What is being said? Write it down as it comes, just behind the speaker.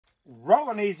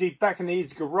Rolling easy, back in the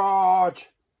easy garage.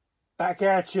 Back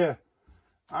at you.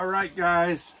 All right,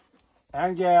 guys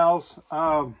and gals.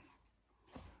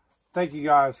 Thank you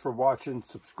guys for watching,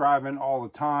 subscribing all the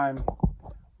time.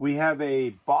 We have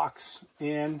a box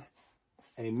in,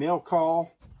 a mail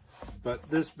call, but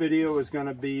this video is going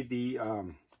to be the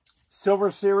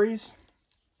Silver Series.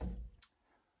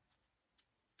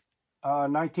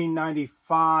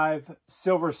 1995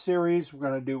 Silver Series. We're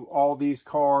going to do all these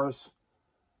cars.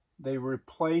 They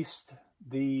replaced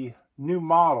the new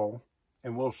model,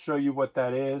 and we'll show you what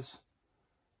that is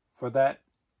for that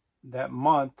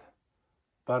month.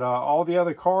 But all the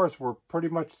other cars were pretty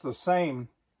much the same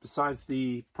besides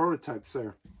the prototypes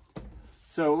there.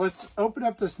 So let's open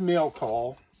up this mail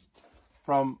call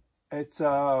from, it's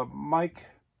Mike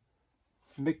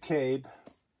McCabe.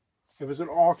 It was an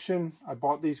auction. I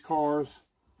bought these cars,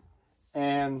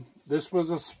 and this was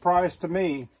a surprise to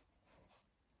me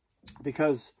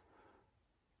because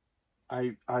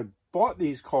I bought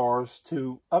these cars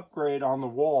to upgrade on the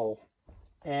wall,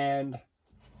 and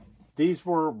these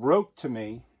were roke to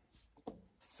me.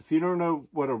 If you don't know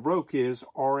what a roke is,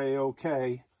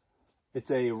 R-A-O-K, it's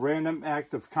a random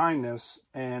act of kindness.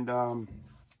 And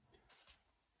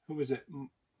who was it?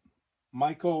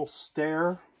 Michael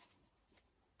Stair.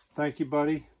 Thank you,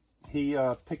 buddy. He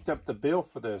picked up the bill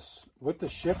for this with the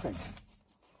shipping.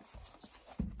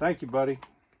 Thank you, buddy.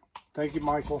 Thank you,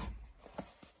 Michael.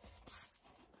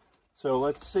 So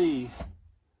let's see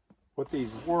what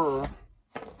these were.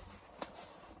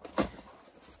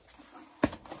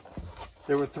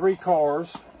 There were 3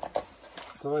 cars.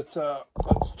 So let's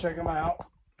check them out.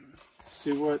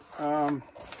 See what oh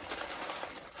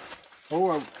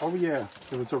yeah,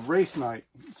 it was a race night.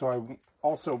 So I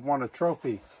also won a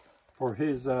trophy for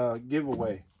his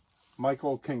giveaway.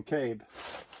 Michael Kincaid.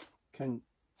 I don't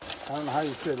know how you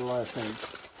say the last name.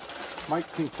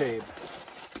 Mike Kincaid.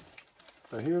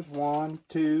 So here's 1,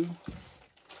 2,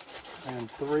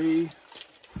 and 3.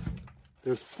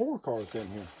 There's 4 cars in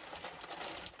here.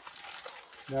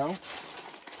 No?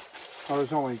 Oh,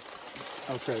 there's only,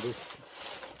 okay,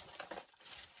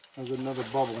 there's another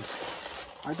bubble.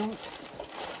 I don't,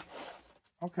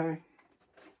 okay.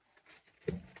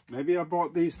 Maybe I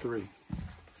bought these 3.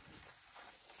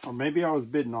 Or maybe I was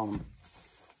bidding on them.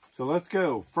 So let's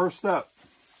go. First up,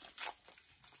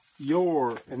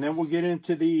 and then we'll get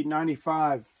into the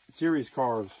 95 series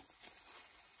cars.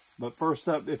 But first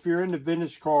up, if you're into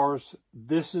vintage cars,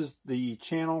 this is the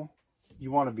channel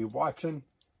you want to be watching.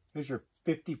 Here's your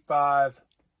 55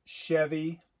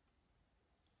 Chevy.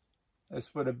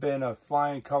 This would have been a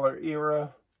flying color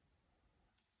era.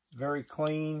 Very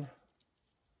clean.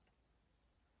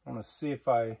 I want to see if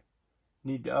I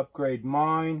need to upgrade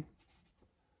mine.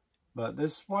 But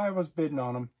this is why I was bidding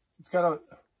on them. It's got a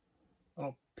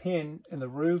little pin in the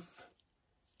roof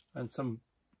and some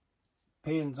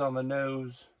pins on the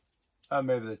nose.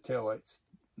 Maybe the taillights,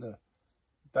 the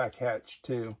back hatch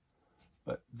too.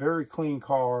 But very clean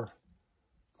car,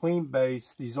 clean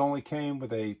base. These only came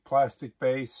with a plastic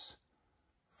base.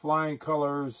 Flying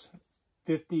colors,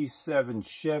 57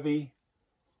 Chevy.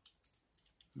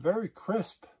 Very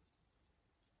crisp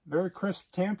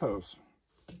tampos.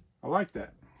 I like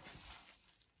that.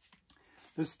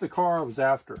 This is the car I was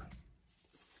after.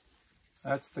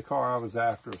 That's the car I was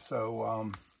after.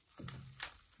 So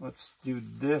let's do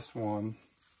this one,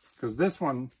 because this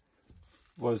one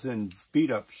was in beat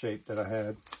up shape that I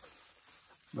had.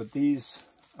 But these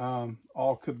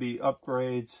all could be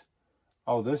upgrades.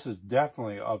 Oh, this is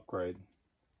definitely an upgrade.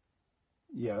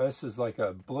 Yeah, this is like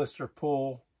a blister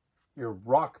pull. Your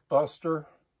rock buster.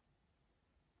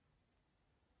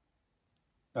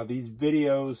 Now these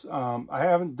videos, I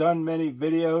haven't done many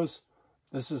videos.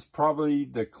 This is probably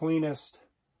the cleanest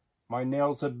my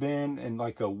nails have been in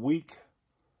like a week.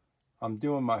 I'm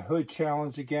doing my hood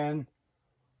challenge again.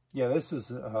 Yeah, this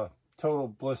is a total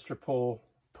blister pull.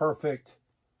 Perfect.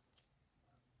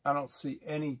 I don't see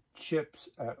any chips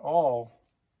at all.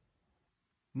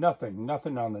 Nothing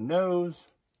on the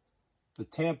nose. The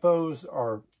tampos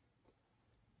are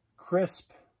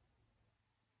crisp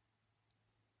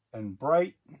and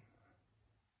bright.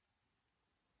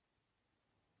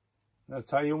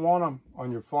 That's how you want them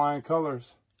on your flying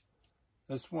colors.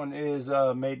 This one is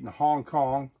made in Hong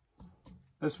Kong.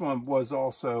 This one was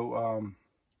also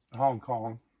Hong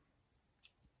Kong.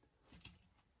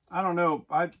 I don't know.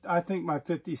 I think my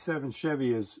 57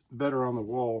 Chevy is better on the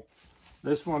wall.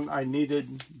 This one I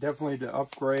needed definitely to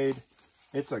upgrade.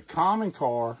 It's a common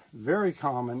car, very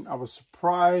common. I was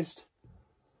surprised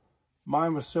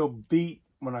mine was so beat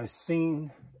when I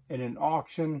seen in an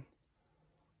auction.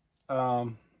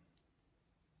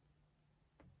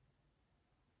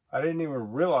 I didn't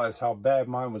even realize how bad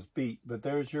mine was beat. But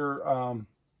there's your,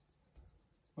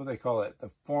 what do they call it? The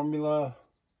Formula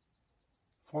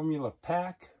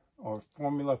Pack or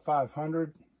Formula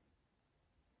 500.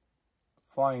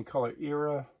 Flying Color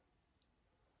Era.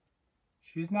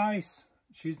 She's nice.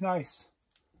 She's nice.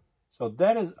 So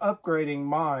that is upgrading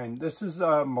mine. This is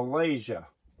Malaysia.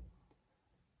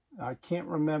 I can't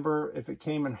remember if it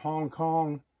came in Hong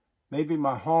Kong. Maybe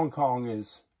my Hong Kong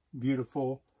is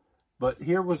beautiful. But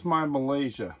here was my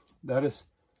Malaysia. This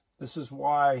is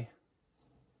why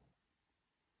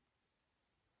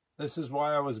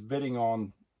I was bidding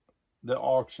on the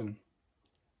auction.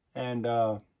 And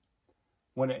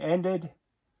when it ended,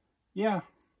 yeah,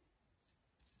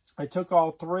 I took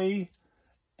all three,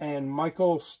 and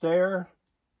Michael Stair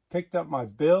picked up my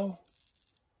bill.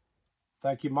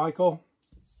 Thank you, Michael.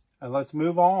 And let's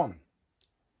move on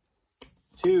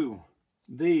to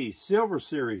the Silver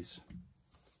Series.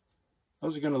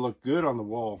 Those are going to look good on the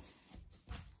wall.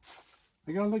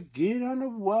 They're going to look good on the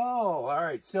wall. All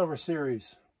right, Silver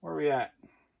Series. Where are we at?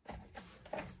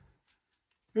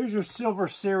 Here's your Silver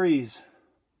Series.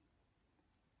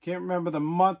 Can't remember the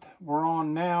month we're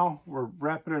on now. We're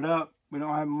wrapping it up. We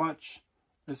don't have much.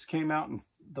 This came out in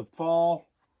the fall.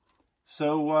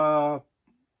 So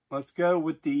let's go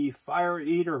with the Fire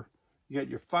Eater. You got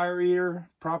your Fire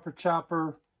Eater, Proper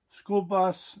Chopper, School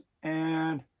Bus,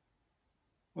 and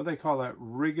what do they call that?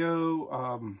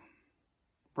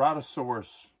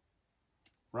 Brontosaurus.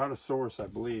 Brontosaurus, I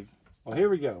believe. Well, here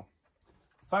we go.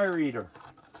 Fire Eater.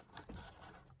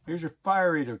 Here's your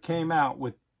Fire Eater. Came out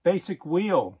with basic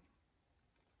wheel.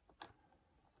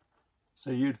 So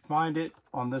you'd find it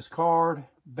on this card.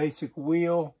 Basic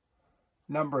wheel.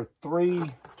 Number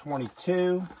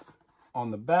 322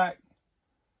 on the back.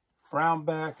 Brown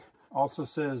back. Also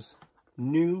says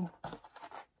new.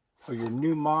 For your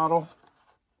new model.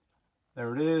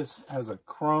 There it is. Has a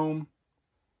chrome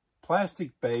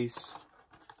plastic base.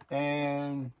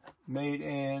 And made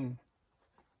in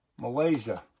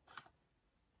Malaysia.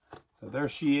 So there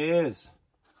she is.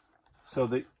 So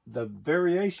the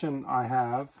variation I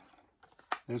have,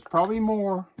 there's probably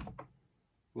more.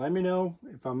 Let me know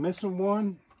if I'm missing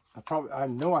one. I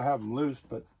know I have them loose,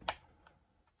 but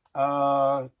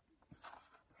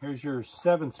here's your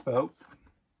 7-spoke.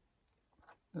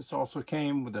 This also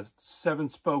came with a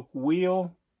 7-spoke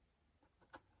wheel.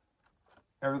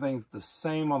 Everything's the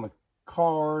same on the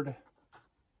card.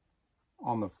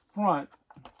 On the front,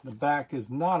 the back is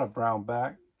not a brown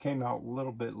back. Came out a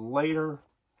little bit later.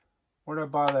 Where did I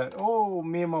buy that? Oh,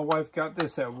 me and my wife got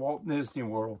this at Walt Disney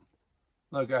World.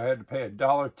 Look, I had to pay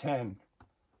 $1.10.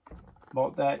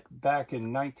 Bought that back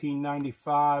in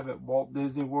 1995 at Walt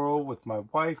Disney World with my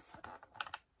wife.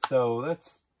 So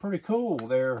that's pretty cool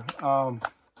there.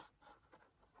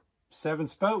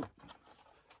 7-spoke.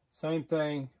 Same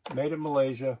thing. Made in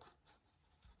Malaysia.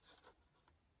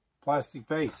 Plastic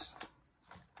base.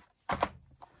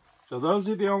 So those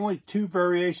are the only two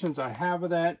variations I have of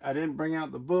that. I didn't bring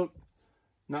out the book.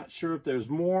 Not sure if there's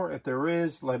more. If there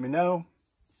is, let me know.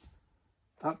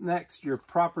 Up next, your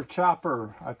Proper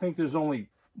Chopper. I think there's only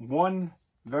one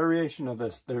variation of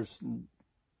this.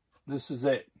 This is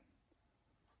it.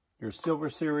 Your Silver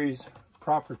Series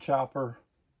Proper Chopper.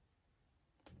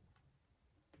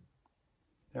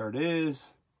 There it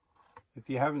is. If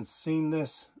you haven't seen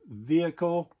this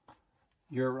vehicle,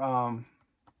 your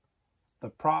the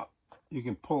prop, you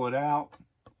can pull it out.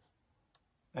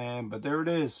 But there it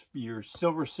is, your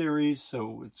Silver Series.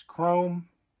 So it's chrome.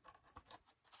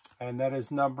 And that is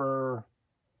number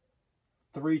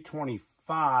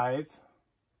 325.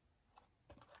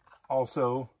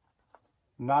 Also,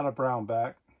 not a brown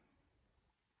back.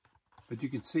 But you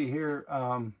can see here,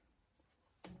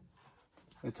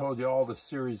 they told you all the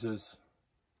series that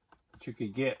you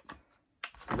could get.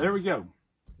 So there we go.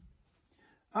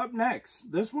 Up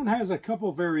next, this one has a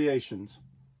couple variations.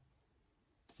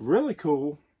 Really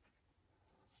cool.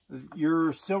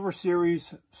 Your Silver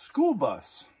Series School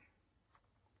Bus.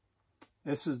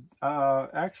 This is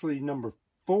actually number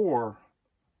 4.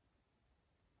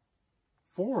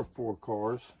 4 of 4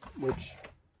 cars, which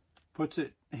puts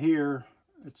it here.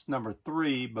 It's number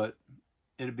 3, but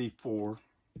it'd be 4.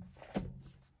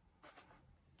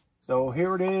 So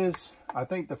here it is. I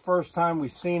think the first time we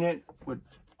seen it would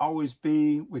always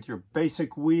be with your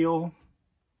basic wheel.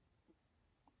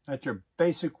 That's your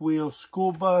basic wheel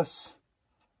school bus.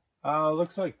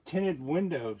 Looks like tinted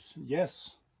windows.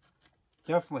 Yes,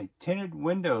 definitely tinted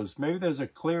windows. Maybe there's a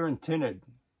clear and tinted.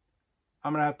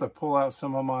 I'm gonna have to pull out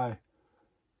some of my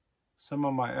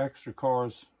extra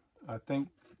cars. I think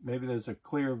maybe there's a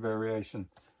clear variation,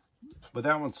 but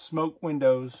that one's smoke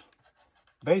windows,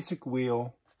 basic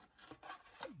wheel.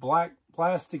 black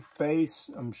plastic base.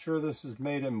 I'm sure this is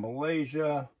made in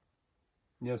Malaysia.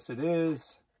 Yes, it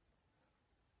is.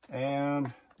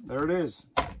 And there it is,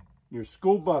 your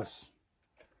school bus.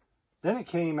 Then it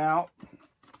came out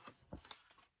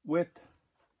with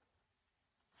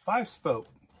 5-spoke.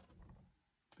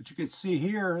 But you can see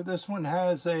here, this one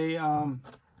has a, I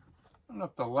don't know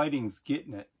if the lighting's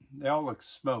getting it. They all look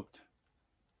smoked.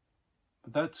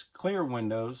 But that's clear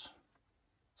windows.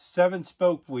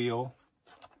 7-spoke wheel.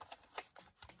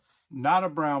 Not a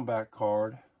brownback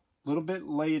card. A little bit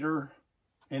later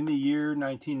in the year,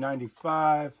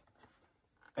 1995.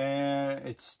 And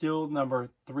it's still number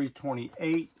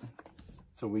 328.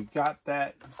 So we got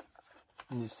that.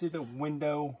 And you see the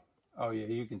window. Oh yeah,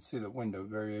 you can see the window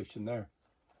variation there.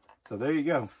 So there you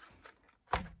go.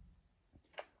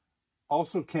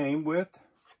 Also came with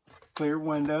clear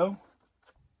window,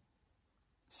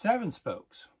 7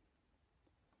 spokes.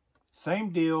 Same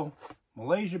deal,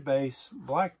 Malaysia base,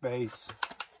 black base,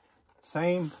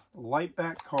 same light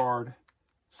back card,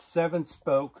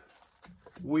 7-spoke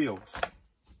wheels.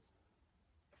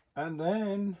 And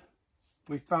then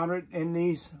we found it in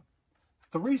these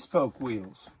 3-spoke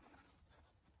wheels.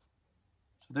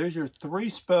 So there's your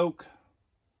 3-spoke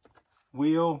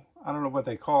wheel. I don't know what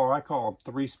they call them. I call them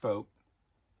 3-spoke.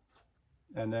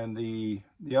 And then the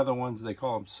other ones, they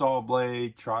call them saw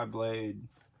blade, tri-blade.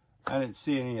 I didn't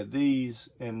see any of these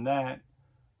in that,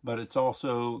 but it's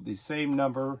also the same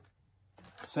number,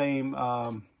 same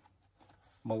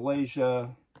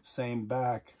Malaysia, same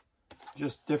back,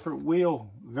 just different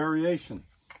wheel variation.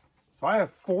 So I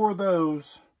have 4 of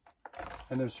those,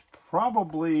 and there's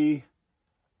probably,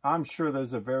 I'm sure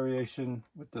there's a variation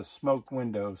with the smoke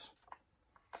windows,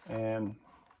 and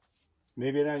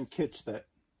maybe I didn't catch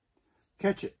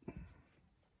it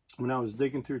when I was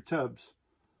digging through tubs.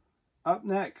 Up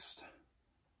next,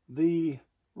 the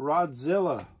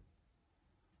Rodzilla.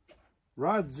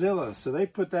 So they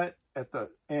put that at the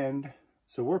end.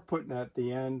 So we're putting it at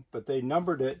the end, but they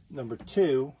numbered it number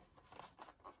 2.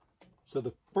 So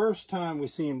the first time we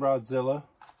seen Rodzilla,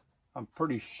 I'm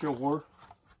pretty sure,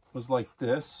 was like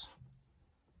this,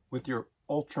 with your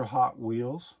ultra hot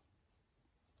wheels.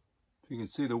 You can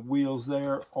see the wheels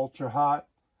there, ultra hot.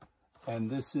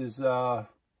 And this is 2 of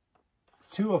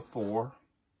 4.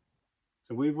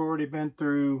 So we've already been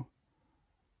through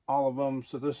all of them.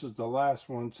 So this is the last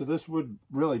one. So this would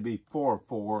really be 4 of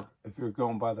 4 if you're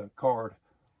going by the card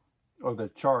or the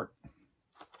chart.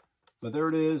 But there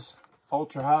it is,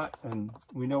 ultra hot. And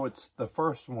we know it's the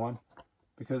first one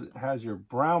because it has your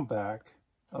brown back,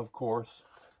 of course.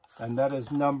 And that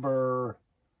is number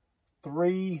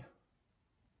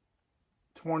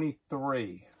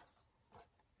 323.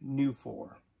 New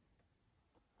 4.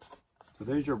 So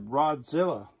there's your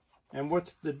Rodzilla. And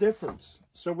what's the difference?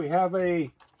 So we have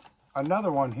another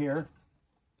one here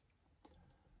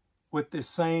with the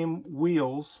same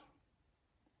wheels,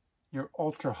 your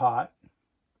ultra hot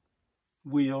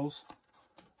wheels,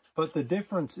 but the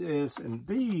difference is in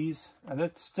these, and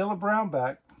it's still a brown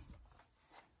back,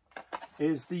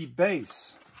 is the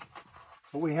base.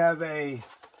 So we have a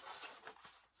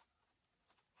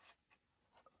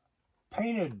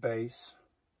painted base,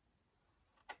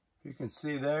 you can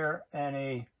see there, and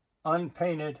a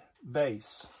unpainted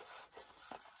base.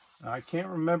 Now, I can't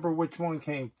remember which one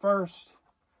came first,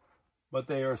 but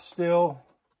they are still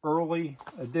early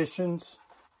additions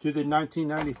to the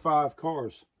 1995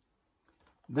 cars.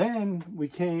 Then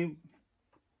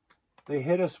they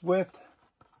hit us with,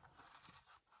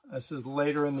 this is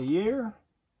later in the year,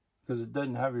 because it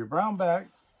doesn't have your brown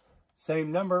back,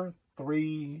 same number,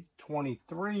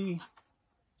 323,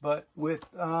 but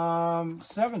with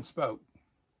 7-spoke.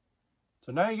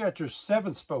 So now you got your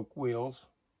 7-spoke wheels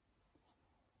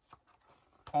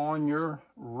on your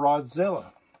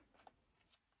Rodzilla,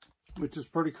 which is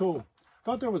pretty cool.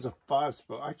 Thought there was a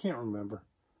 5-spoke. I can't remember,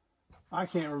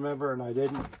 and I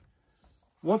didn't.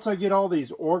 Once I get all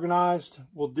these organized,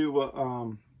 we'll do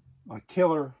a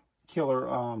killer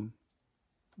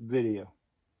video.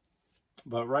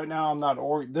 But right now I'm not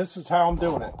this is how I'm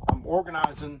doing it. I'm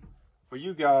organizing for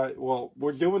you guys. Well,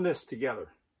 we're doing this together.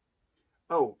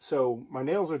 Oh, so my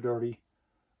nails are dirty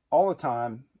all the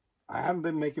time. I haven't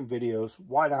been making videos.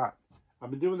 Why not? I've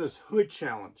been doing this hood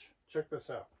challenge. Check this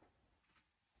out.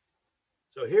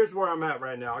 So here's where I'm at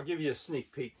right now. I'll give you a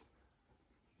sneak peek.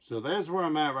 So there's where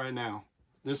I'm at right now.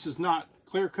 This is not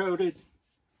clear coated,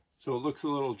 so it looks a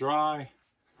little dry,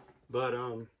 but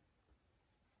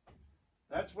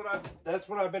that's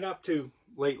what I've been up to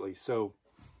lately. So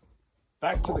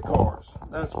back to the cars.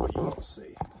 That's what you want to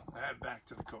see. Back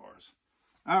to the cars.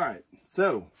 All right.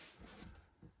 So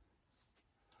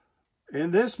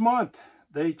in this month,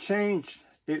 they changed.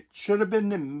 It should have been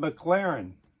the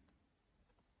McLaren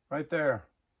right there.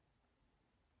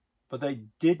 But they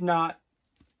did not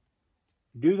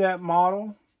do that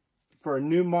model for a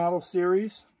new model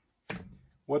series.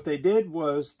 What they did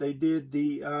was they did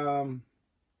the,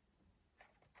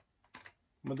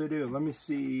 what they do? Let me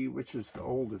see which is the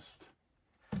oldest.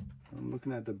 I'm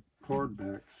looking at the card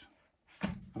backs.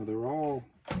 Oh, they're all,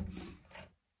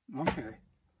 okay.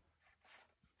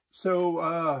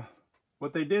 So,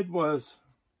 what they did was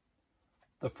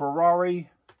the Ferrari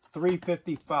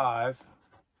 355,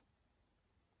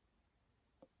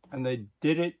 and they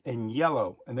did it in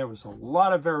yellow, and there was a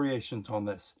lot of variations on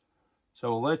this.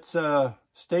 So let's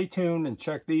stay tuned and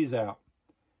check these out.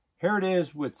 Here it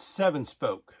is with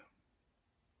 7-spoke.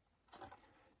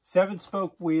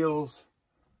 7-spoke wheels,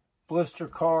 blister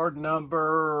card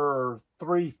number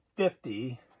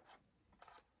 350.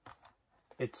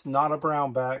 It's not a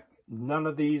brown back. None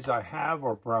of these I have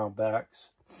are brown backs.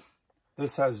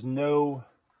 This has no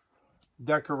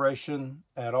decoration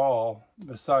at all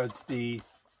besides the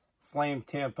flame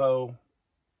tempo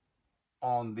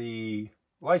on the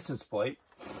license plate.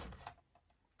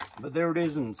 But there it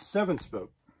is in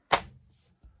 7-spoke.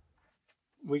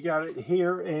 We got it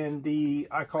here in the,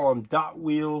 I call them dot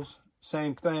wheels.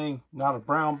 Same thing, not a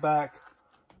brown back.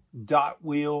 Dot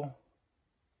wheel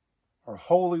or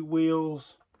holy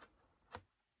wheels.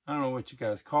 I don't know what you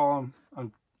guys call them.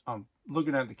 I'm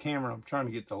looking at the camera. I'm trying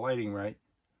to get the lighting right.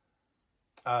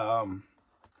 Dot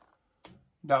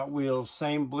wheels,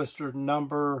 same blister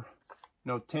number,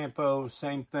 no tempo,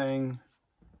 same thing.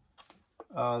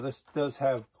 This does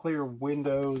have clear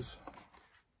windows,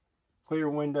 clear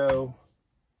window,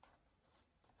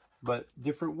 but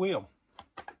different wheel.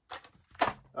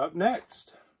 Up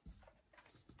next,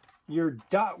 your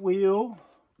dot wheel,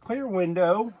 clear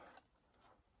window,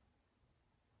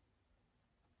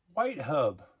 white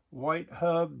hub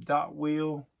dot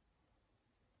wheel.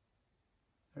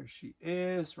 There she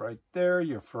is right there,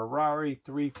 your Ferrari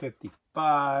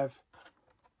 355.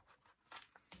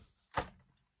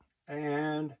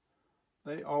 And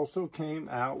they also came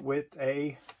out with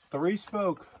a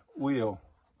 3-spoke wheel.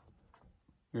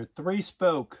 Your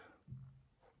 3-spoke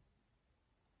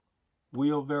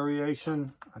wheel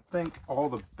variation. I think all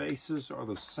the bases are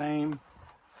the same.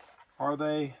 Are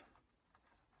they?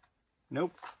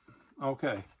 Nope.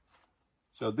 Okay.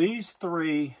 So these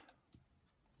three,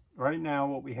 right now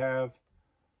what we have,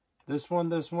 this one,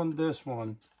 this one, this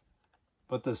one.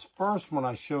 But this first one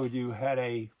I showed you had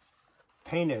a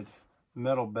painted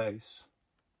metal base.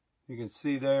 You can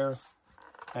see there.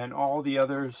 And all the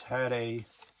others had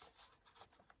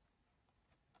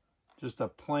just a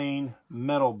plain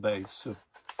metal base.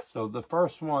 So the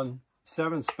first one,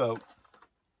 7-spoke,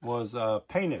 was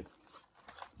painted.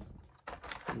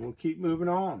 We'll keep moving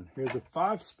on. Here's a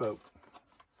 5-spoke.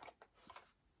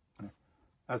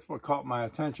 That's what caught my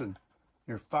attention.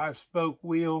 Your 5-spoke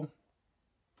wheel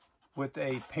with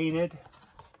a painted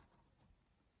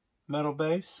metal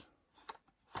base.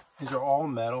 These are all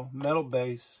metal. Metal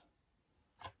base,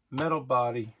 metal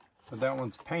body, but that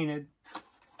one's painted.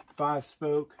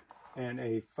 5-spoke and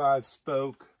a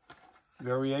 5-spoke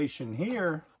variation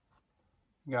here,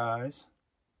 guys.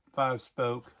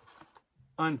 5-spoke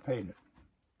unpainted.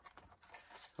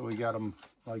 So we got them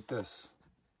like this.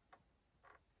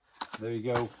 There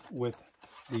you go with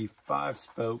the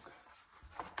 5-spoke.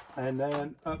 And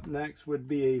then up next would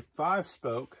be a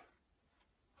 5-spoke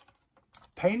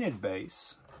painted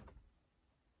base.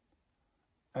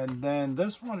 And then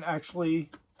this one actually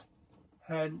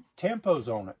had tempos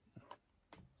on it.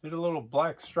 Did a little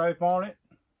black stripe on it.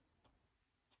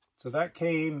 So that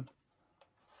came,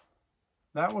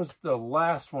 that was the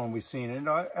last one we seen. It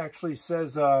actually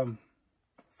says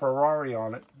Ferrari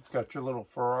on it. It's got your little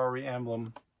Ferrari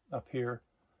emblem up here.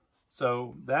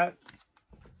 So that,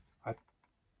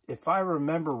 if I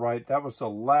remember right, that was the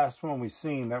last one we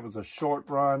seen. That was a short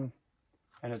run,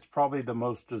 and it's probably the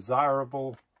most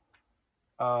desirable.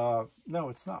 No,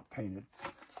 it's not painted.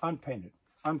 Unpainted.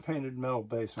 Unpainted metal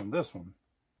base on this one.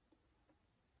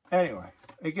 Anyway,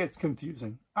 it gets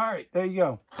confusing. All right, there you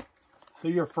go. So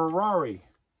your Ferrari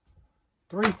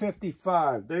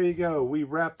 355. There you go. We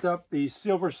wrapped up the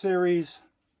Silver Series.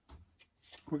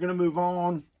 We're going to move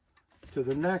on to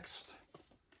the next,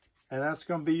 and that's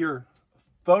going to be your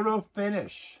photo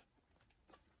finish.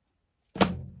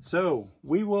 So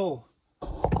we will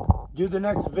do the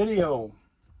next video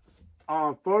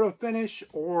on photo finish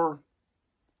or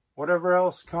whatever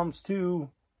else comes to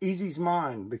Easy's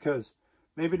mind, because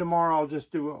maybe tomorrow I'll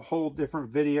just do a whole different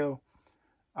video.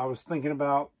 I was thinking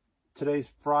about,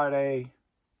 today's Friday,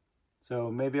 so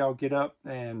maybe I'll get up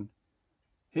and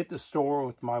hit the store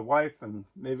with my wife, and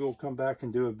maybe we'll come back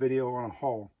and do a video on a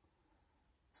haul.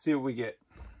 See what we get.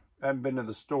 I haven't been to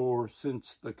the store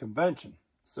since the convention,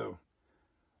 so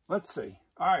let's see.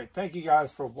 All right, thank you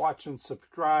guys for watching,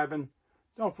 subscribing.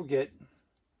 Don't forget,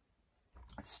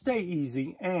 stay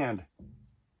easy, and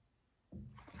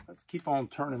let's keep on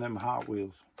turning them Hot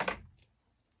Wheels.